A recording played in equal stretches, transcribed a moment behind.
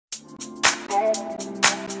Village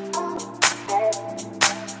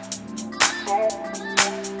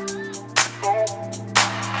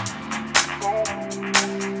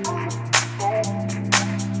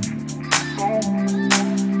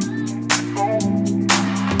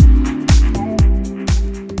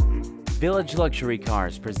Luxury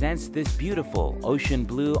Cars presents this beautiful ocean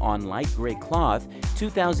blue on light gray cloth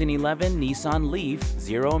 2011 Nissan Leaf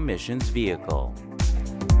zero emissions vehicle.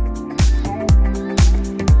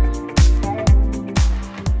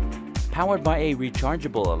 Powered by a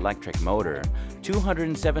rechargeable electric motor,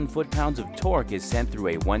 207 foot-pounds of torque is sent through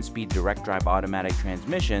a 1-speed direct drive automatic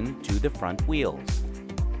transmission to the front wheels.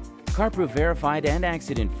 CarProof verified and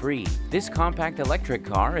accident-free, this compact electric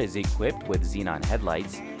car is equipped with Xenon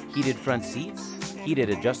headlights, heated front seats,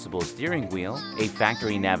 heated adjustable steering wheel, a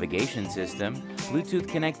factory navigation system, Bluetooth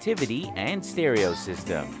connectivity, and stereo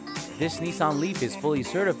system. This Nissan Leaf is fully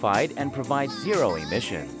certified and provides zero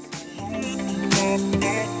emissions.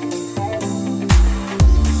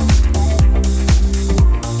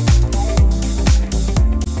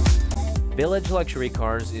 Village Luxury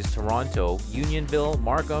Cars is Toronto, Unionville,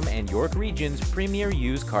 Markham, and York Region's premier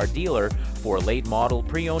used car dealer for late model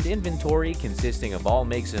pre-owned inventory consisting of all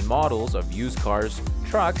makes and models of used cars,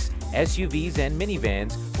 trucks, SUVs, and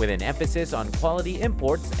minivans with an emphasis on quality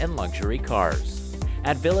imports and luxury cars.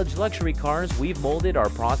 At Village Luxury Cars, we've molded our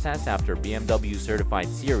process after BMW Certified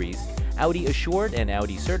Series, Audi Assured and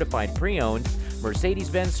Audi Certified Pre-Owned,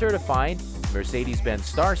 Mercedes-Benz Certified, Mercedes-Benz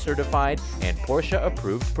Star Certified, and Porsche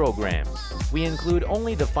approved programs. We include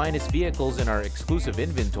only the finest vehicles in our exclusive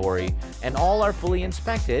inventory, and all are fully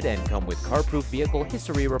inspected and come with CarProof vehicle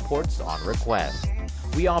history reports on request.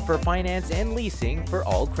 We offer finance and leasing for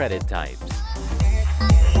all credit types.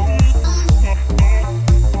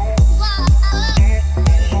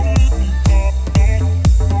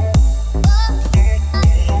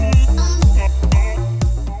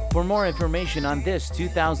 For more information on this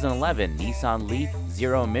 2011 Nissan Leaf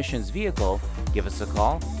zero emissions vehicle, give us a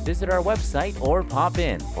call, visit our website, or pop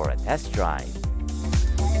in for a test drive.